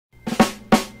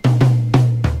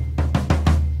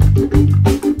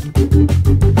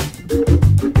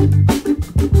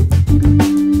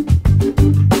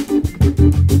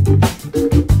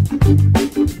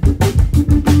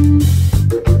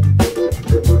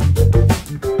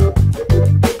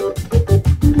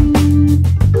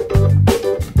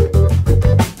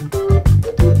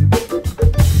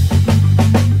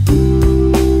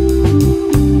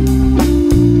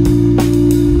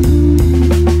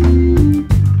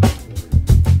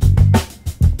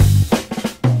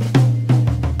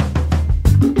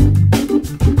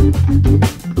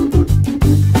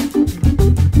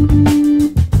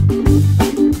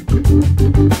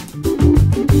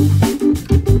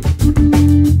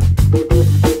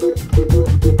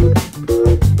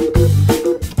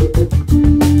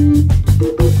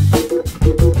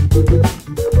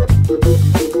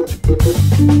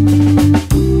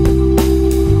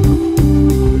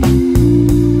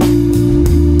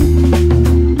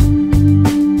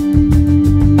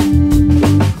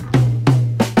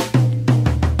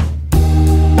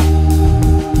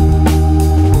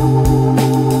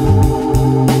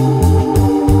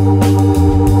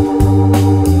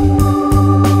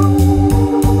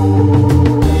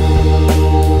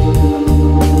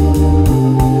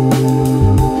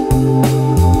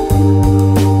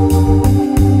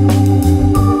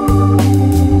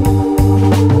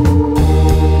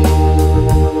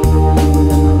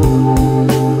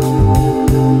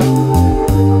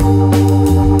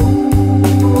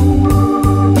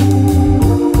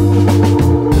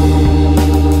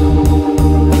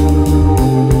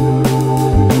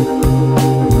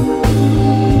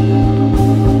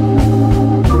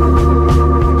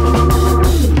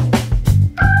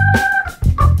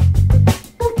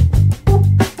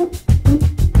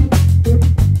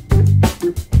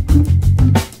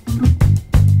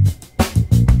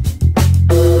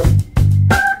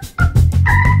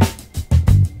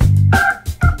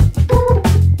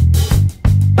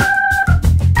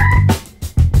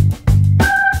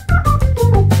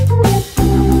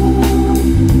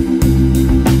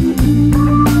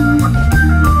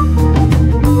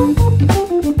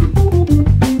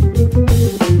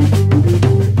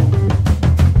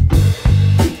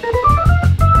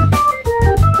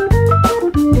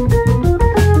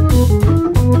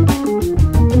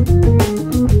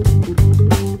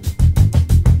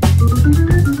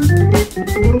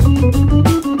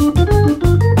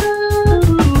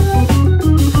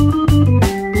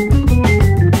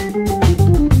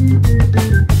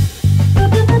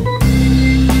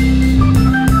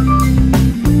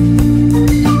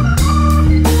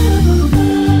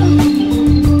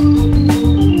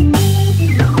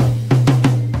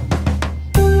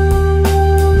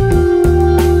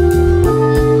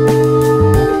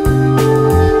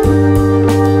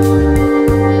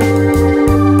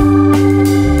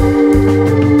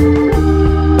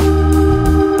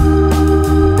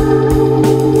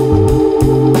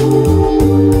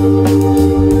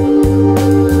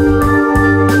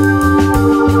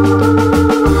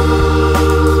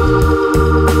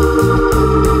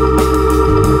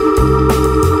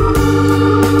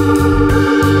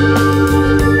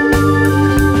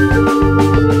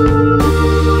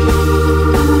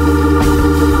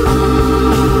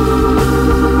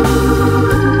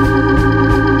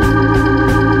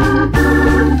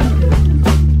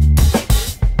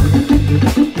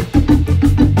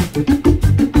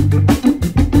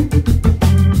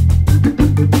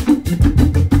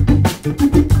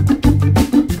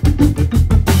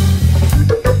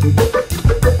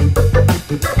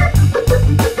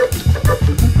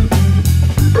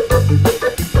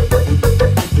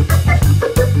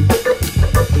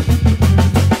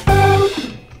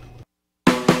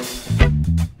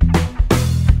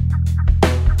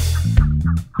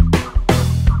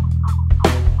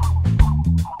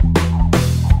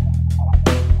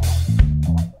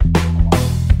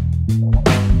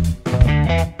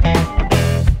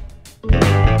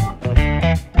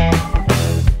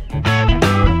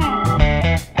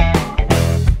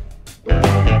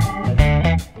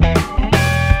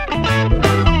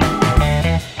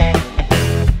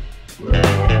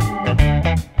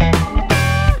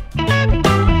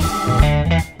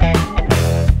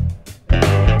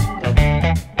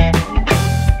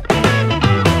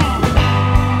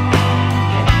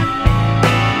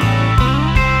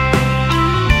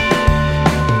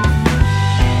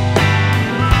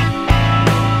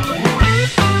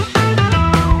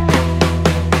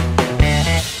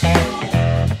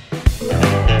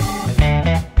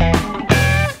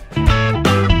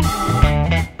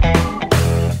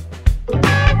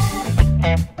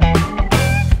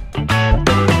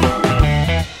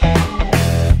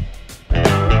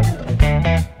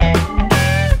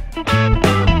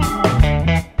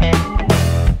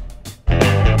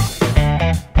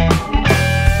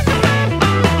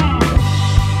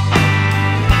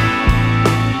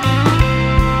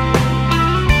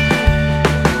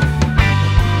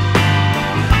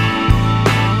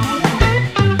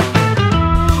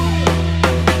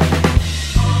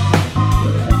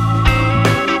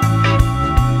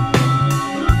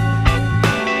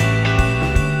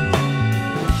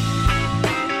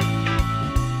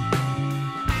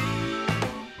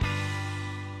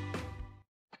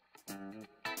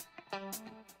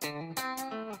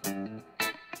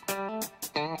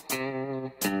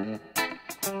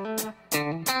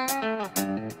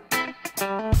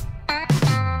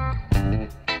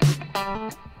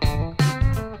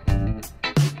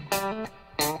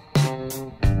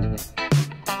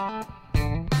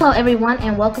Hello everyone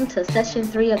and welcome to Session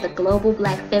 3 of the Global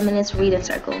Black Feminist Reading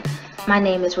Circle. My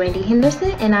name is Randie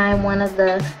Henderson and I am one of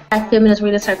the Black Feminist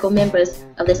Reading Circle members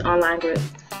of this online group.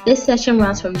 This session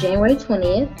runs from January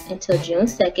 20th until June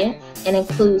 2nd and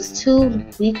includes 2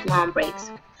 week-long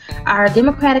breaks. Our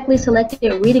democratically selected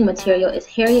reading material is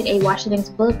Harriet A. Washington's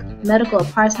book, Medical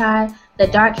Apartheid, The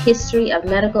Dark History of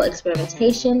Medical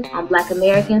Experimentation on Black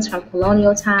Americans from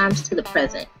Colonial Times to the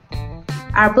Present.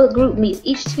 Our book group meets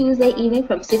each Tuesday evening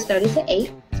from 6:30 to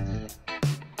 8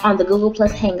 on the Google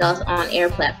Plus Hangouts on Air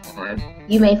platform.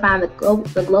 You may find the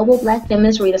Global Black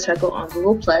Feminist Reader Circle on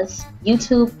Google Plus,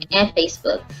 YouTube, and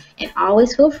Facebook, and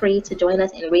always feel free to join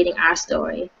us in reading our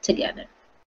story together.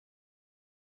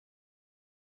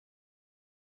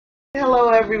 Hello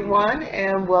everyone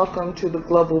and welcome to the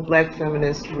Global Black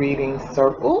Feminist Reading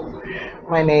Circle.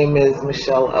 My name is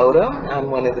Michelle Odom. I'm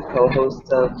one of the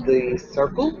co-hosts of the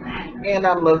circle and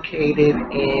I'm located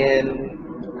in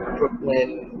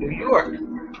Brooklyn, New York.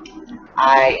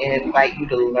 I invite you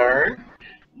to learn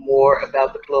more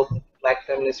about the Global Black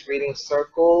Feminist Reading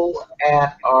Circle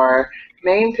at our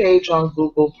main page on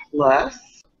Google Plus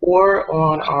or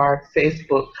on our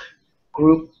Facebook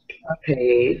group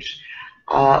page.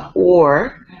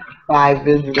 Or by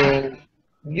visiting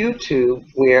YouTube,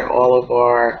 where all of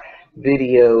our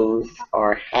videos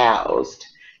are housed,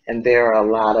 and there are a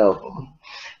lot of them.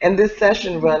 And this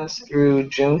session runs through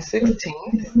June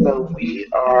 16th, so we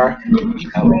are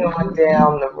coming on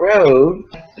down the road.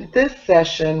 This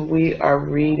session, we are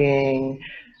reading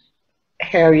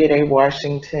Harriet A.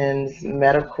 Washington's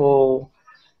Medical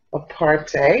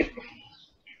Apartheid,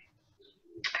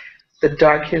 The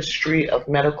Dark History of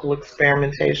Medical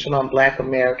Experimentation on Black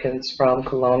Americans from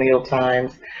Colonial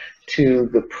Times to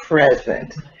the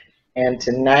Present. And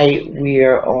tonight we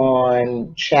are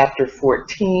on Chapter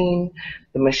 14,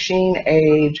 The Machine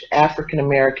Age, African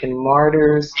American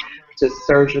Martyrs to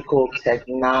Surgical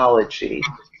Technology.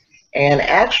 And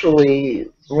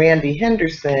actually, Randie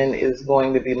Henderson is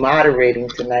going to be moderating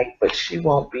tonight, but she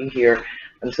won't be here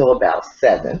until about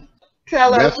 7.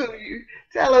 Tell us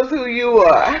who you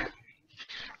are.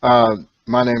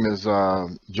 My name is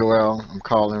Joel. I'm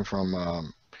calling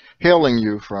from, hailing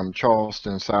you from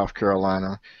Charleston, South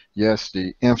Carolina. Yes,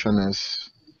 the infamous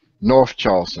North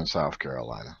Charleston, South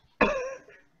Carolina.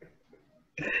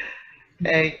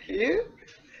 Thank you.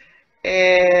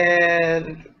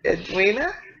 And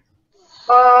Edwina?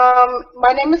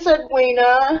 My name is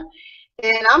Edwina,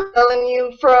 and I'm telling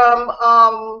you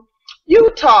from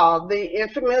Utah, the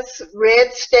infamous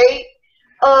red state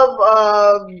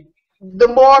of the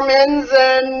Mormons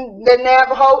and the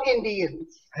Navajo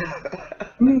Indians.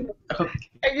 And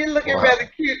you're looking rather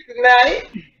cute tonight.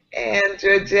 And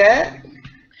Georgette?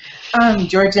 I'm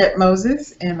Georgette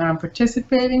Moses, and I'm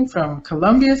participating from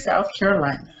Columbia, South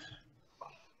Carolina.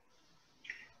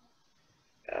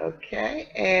 Okay,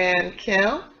 and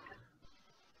Kim?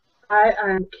 Hi,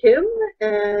 I'm Kim,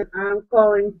 and I'm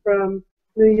calling from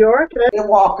New York.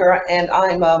 Walker, and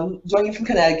I'm joining you from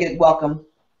Connecticut. Welcome.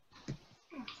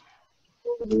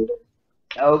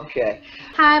 Okay.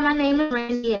 Hi, my name is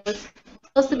Randie. I was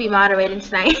supposed to be moderating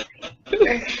tonight,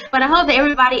 but I hope that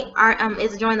everybody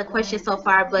is enjoying the questions so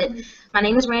far. But my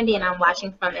name is Randie, and I'm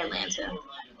watching from Atlanta.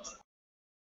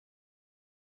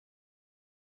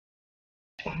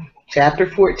 Chapter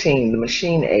 14, The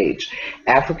Machine Age,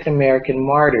 African American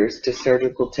Martyrs to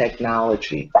Surgical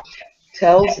Technology,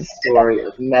 tells the story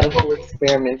of medical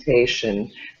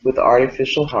experimentation with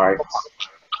artificial hearts,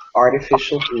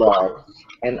 artificial blood,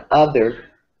 and other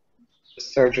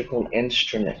surgical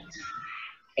instruments,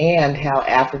 and how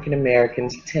African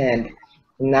Americans tend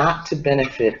not to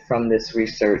benefit from this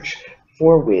research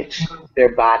for which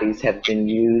their bodies have been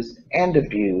used and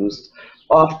abused,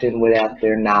 often without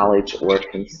their knowledge or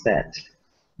consent,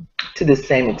 to the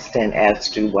same extent as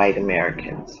do white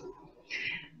Americans.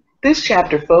 This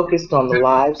chapter focused on the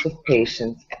lives of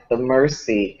patients at the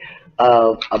mercy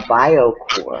of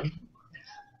AbioCor,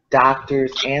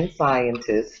 doctors and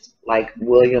scientists like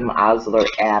William Osler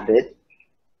Abbott,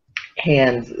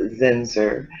 Hans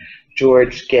Zinser,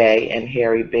 George Gay, and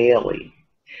Harry Bailey.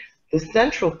 The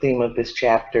central theme of this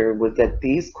chapter was that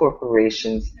these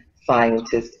corporations,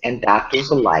 scientists, and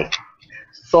doctors alike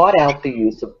sought out the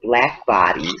use of Black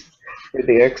bodies for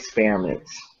their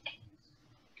experiments,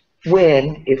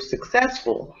 when, if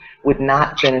successful, would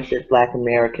not benefit Black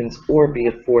Americans or be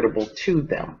affordable to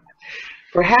them.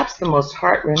 Perhaps the most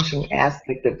heart-wrenching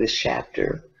aspect of this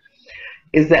chapter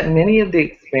is that many of the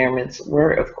experiments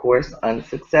were, of course,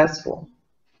 unsuccessful.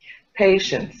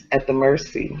 Patients at the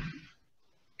mercy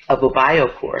of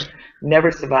AbioCor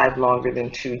never survived longer than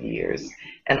 2 years,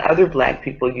 and other black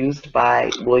people used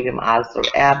by William Osler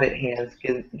Abbott, Hans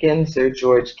Genzer,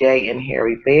 George Gay, and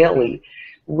Harry Bailey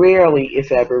rarely,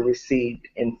 if ever, received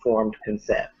informed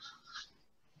consent.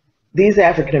 These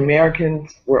African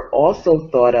Americans were also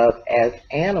thought of as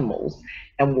animals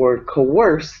and were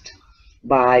coerced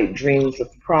by dreams of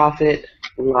profit,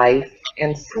 life,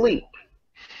 and sleep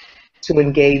to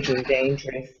engage in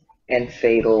dangerous and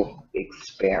fatal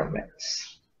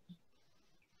experiments.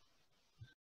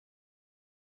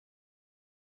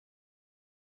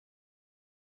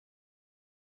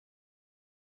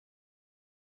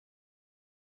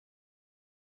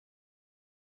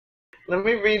 Let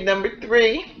me read number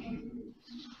 3.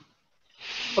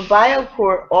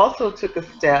 AbioCor also took a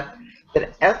step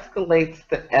that escalates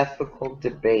the ethical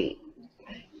debate.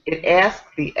 It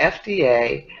asked the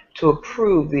FDA to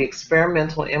approve the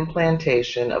experimental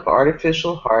implantation of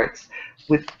artificial hearts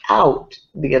without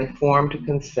the informed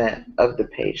consent of the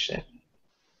patient.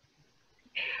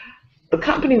 The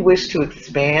company wished to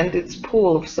expand its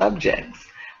pool of subjects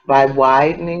by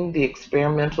widening the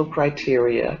experimental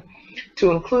criteria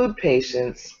to include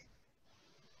patients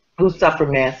who suffer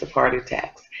massive heart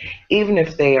attacks, even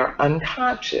if they are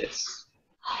unconscious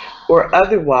or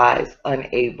otherwise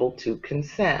unable to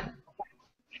consent.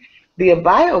 The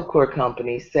AbioCor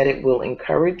company said it will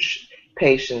encourage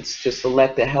patients to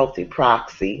select a healthy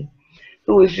proxy,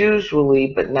 who is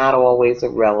usually but not always a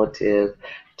relative,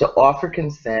 to offer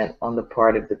consent on the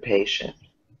part of the patient.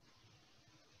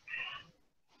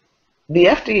 The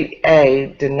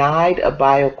FDA denied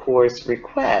AbioCor's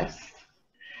request,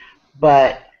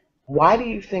 but why do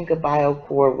you think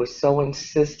AbioCor was so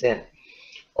insistent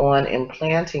on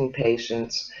implanting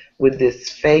patients with this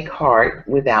fake heart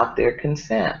without their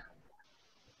consent?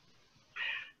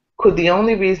 Could the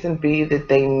only reason be that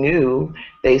they knew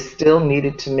they still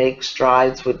needed to make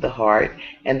strides with the heart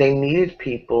and they needed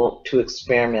people to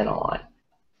experiment on?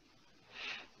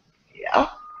 Yeah.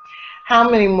 How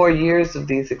many more years of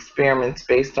these experiments,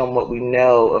 based on what we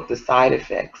know of the side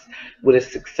effects, would a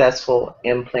successful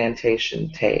implantation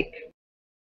take?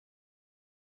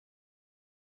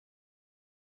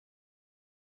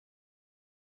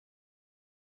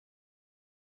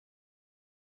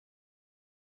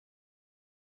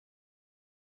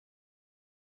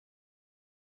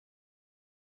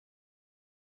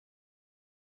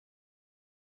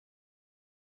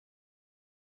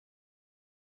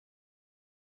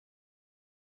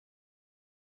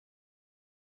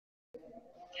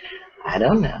 I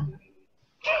don't know.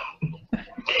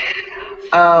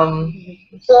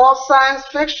 It's all science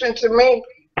fiction to me.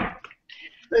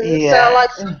 It sounds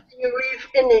like something you read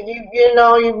in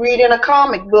you read in a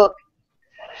comic book.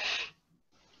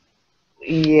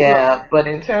 Yeah, but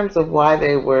in terms of why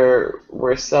they were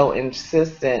so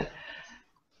insistent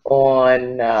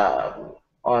on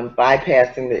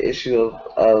bypassing the issue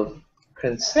of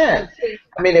consent.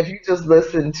 I mean, if you just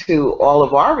listen to all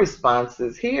of our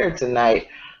responses here tonight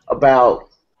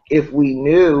about if we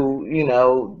knew,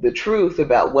 the truth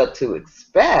about what to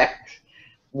expect,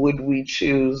 would we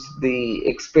choose the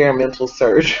experimental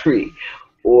surgery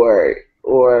or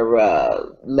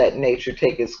let nature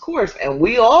take its course? And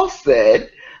we all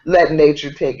said, let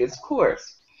nature take its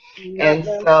course. And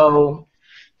so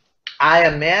I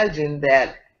imagine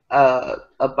that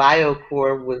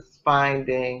AbioCor was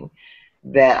finding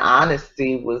that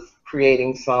honesty was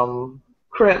creating some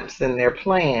crimps in their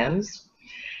plans,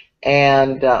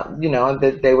 and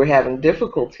that they were having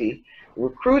difficulty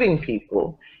recruiting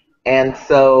people, and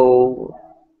so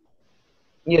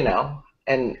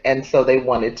and so they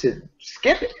wanted to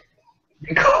skip it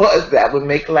because that would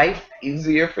make life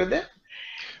easier for them.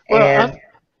 Well,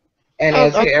 And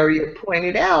as Harriet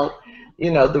pointed out,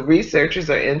 the researchers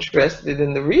are interested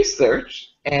in the research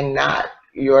and not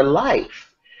your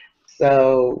life.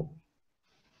 So,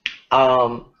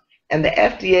 and the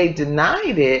FDA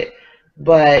denied it,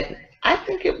 but I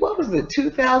think what was it,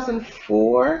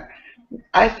 2004?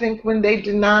 I think when they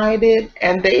denied it,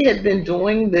 and they had been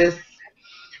doing this,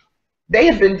 they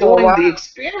had been doing the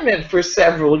experiment for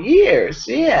several years,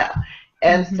 yeah.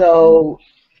 And so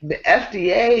the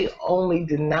FDA only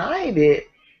denied it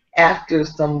after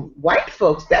some white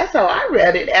folks, that's how I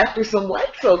read it, after some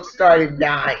white folks started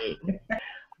dying.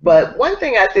 But one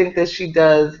thing I think that she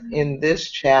does in this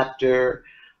chapter,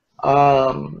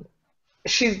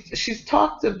 she's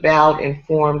talked about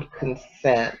informed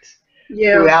consent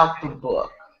throughout the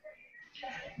book.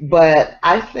 But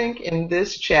I think in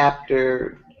this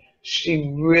chapter,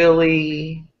 she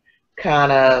really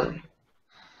kind of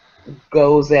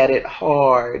goes at it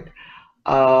hard,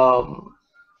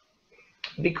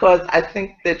 because I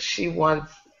think that she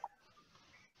wants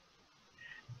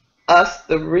us,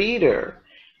 the reader.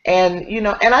 And,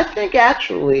 and I think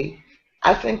actually,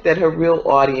 I think that her real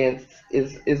audience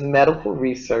is medical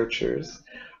researchers.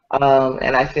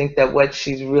 And I think that what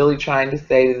she's really trying to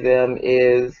say to them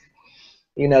is,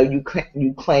 you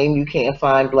claim you can't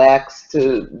find blacks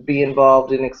to be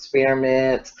involved in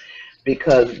experiments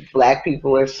because black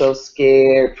people are so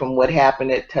scared from what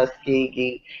happened at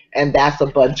Tuskegee, and that's a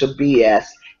bunch of BS,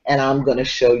 and I'm going to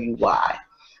show you why.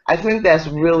 I think that's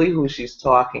really who she's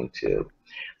talking to.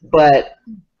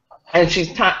 And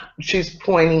she's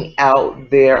pointing out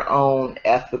their own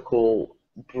ethical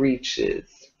breaches.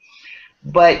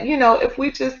 But,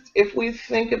 if we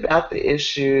think about the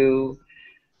issue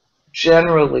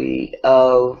generally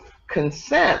of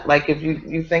consent, like if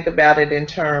you think about it in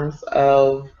terms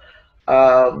of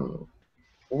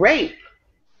rape,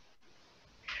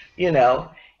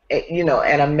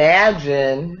 and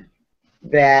imagine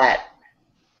that,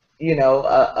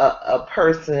 a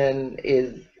person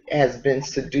has been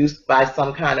seduced by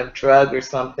some kind of drug or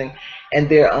something, and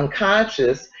they're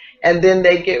unconscious, and then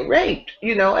they get raped,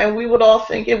 and we would all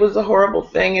think it was a horrible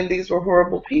thing, and these were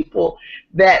horrible people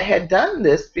that had done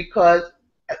this, because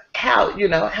how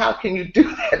can you do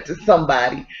that to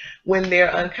somebody when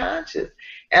they're unconscious?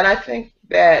 And I think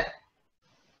that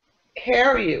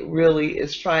Harriet really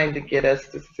is trying to get us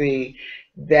to see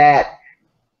that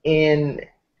in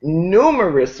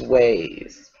numerous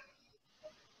ways,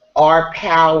 our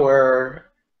power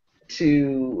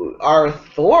our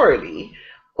authority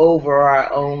over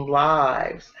our own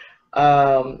lives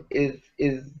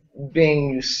is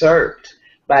being usurped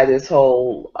by this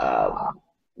whole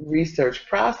research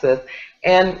process.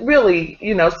 And really,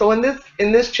 so in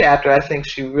this chapter, I think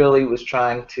she really was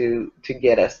trying to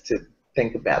get us to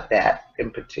think about that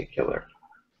in particular.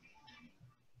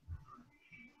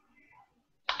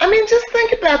 I mean, just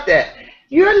think about that.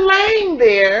 You're laying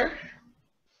there.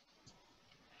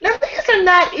 Now, these are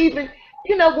not even,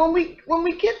 when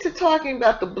we get to talking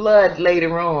about the blood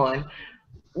later on,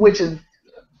 which is,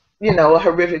 a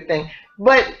horrific thing,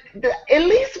 but at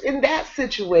least in that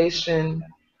situation,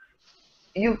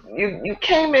 you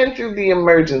came in through the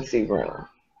emergency room.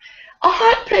 A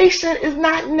heart patient is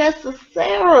not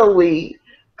necessarily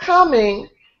coming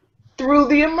through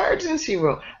the emergency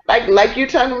room, like you're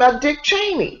talking about Dick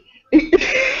Cheney.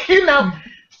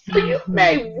 So you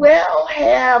may well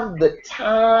have the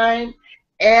time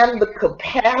and the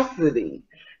capacity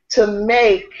to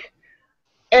make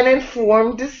an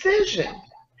informed decision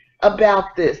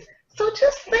about this. So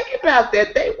just think about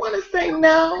that. They want to say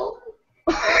no.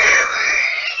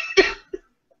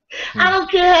 I don't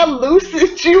care how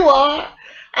lucid you are.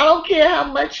 I don't care how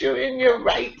much you're in your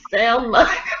right sound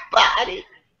mind body.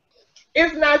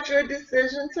 It's not your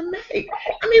decision to make.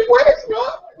 I mean, what is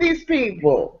wrong with these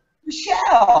people?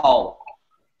 Michelle.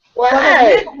 What?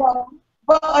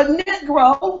 But a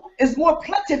Negro is more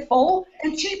plentiful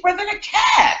and cheaper than a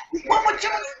cat. What would you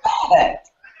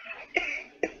expect?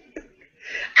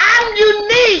 I'm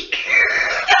unique.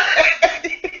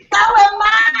 So am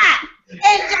I.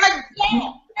 And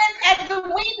Georgette and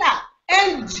Edwina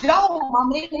and Joe, my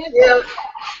man. Yeah.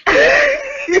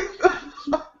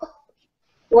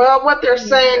 Well, what they're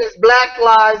saying is black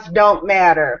lives don't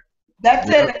matter. That's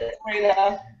it,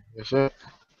 Edwina. That's it.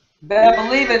 Better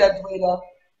believe it, Edwina.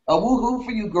 A woohoo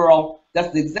for you, girl.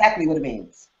 That's exactly what it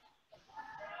means.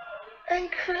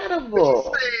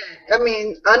 Incredible. I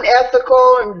mean,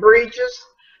 unethical and breaches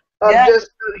of just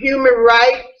human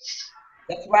rights.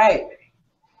 That's right.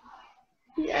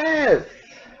 Yes.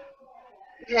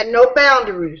 Had no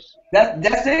boundaries.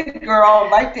 That's it, girl,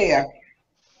 right there.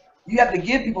 You have to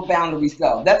give people boundaries,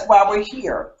 though. That's why we're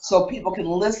here, so people can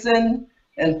listen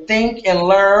and think and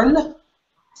learn,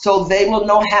 so they will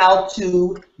know how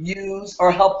to use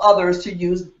or help others to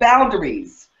use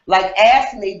boundaries. Like,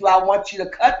 ask me, do I want you to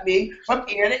cut me from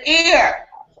ear to ear?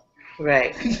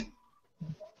 Right.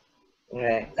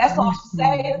 Right. That's all she's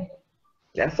saying.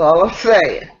 That's all I'm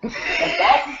saying.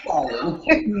 That's all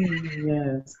she's saying.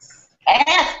 Yes.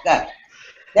 Ask her,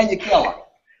 then you kill her.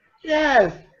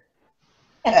 Yes.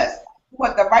 Yes. You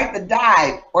want the right to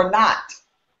die or not.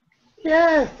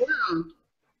 Yes.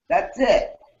 That's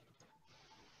it.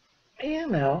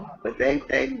 But they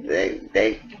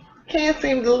can't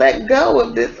seem to let go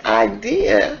of this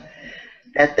idea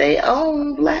that they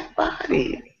own black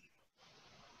bodies.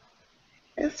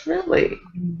 It's really.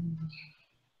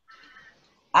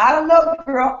 I don't know,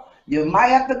 girl. You might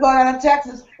have to go down to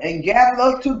Texas and gather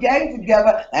those two gangs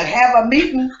together and have a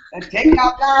meeting and take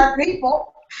out our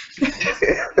people.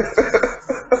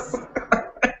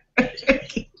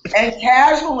 And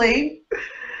casually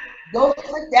go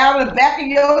sit down in the back of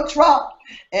your truck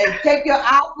and take your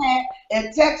iPad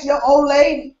and text your old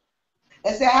lady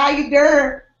and say, how you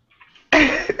doing?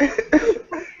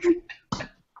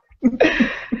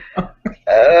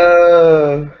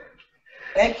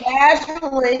 And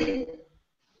casually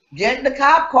get in the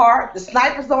cop car. The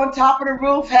sniper's on top of the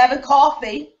roof having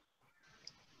coffee.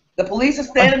 The police are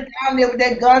standing down there with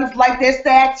their guns like they're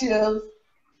statues.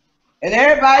 And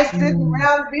everybody's sitting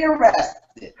around being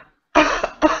arrested.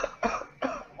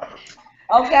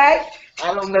 Okay?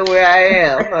 I don't know where I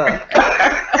am, huh?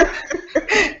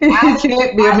 You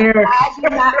can't be American. I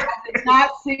did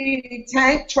not see the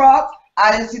tank trucks.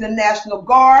 I didn't see the National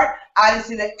Guard. I didn't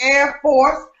see the Air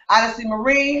Force. I didn't see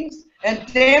Marines. And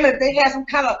damn, if they had some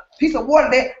kind of piece of water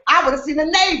there, I would have seen the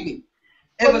Navy.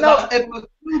 It was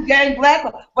two gang black,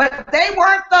 but they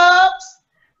weren't thugs.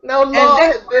 No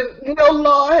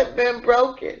law had been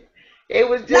broken. It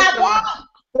was just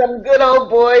some good old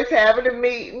boys having a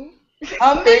meeting.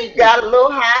 Things got a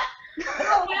little hot.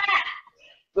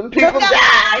 Some people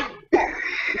died.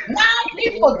 9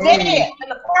 people dead.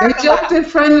 They jumped in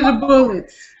front of the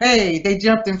bullets. Hey, they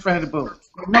jumped in front of the bullets.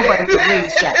 Nobody was really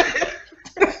shot.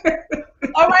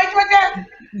 All right, Georgette.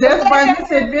 That's my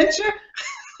misadventure.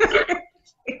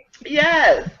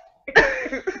 Yes.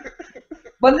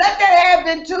 But let that have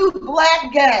been 2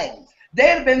 black gangs. They'd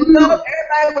have been thugs,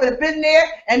 everybody would have been there,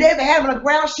 and they'd been having a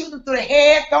ground shooting through the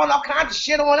head, throwing all kinds of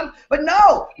shit on them. But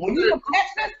no, when you from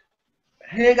Texas,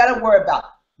 you ain't got to worry about it.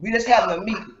 We just having a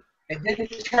meeting. It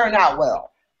didn't turn out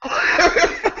well.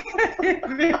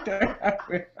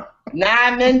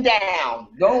 9 men down.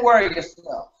 Don't worry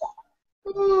yourself.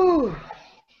 All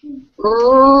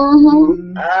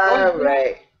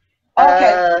right.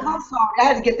 Okay, I'm sorry. I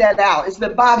had to get that out. It's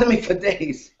been bothering me for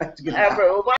days. I had to get it out.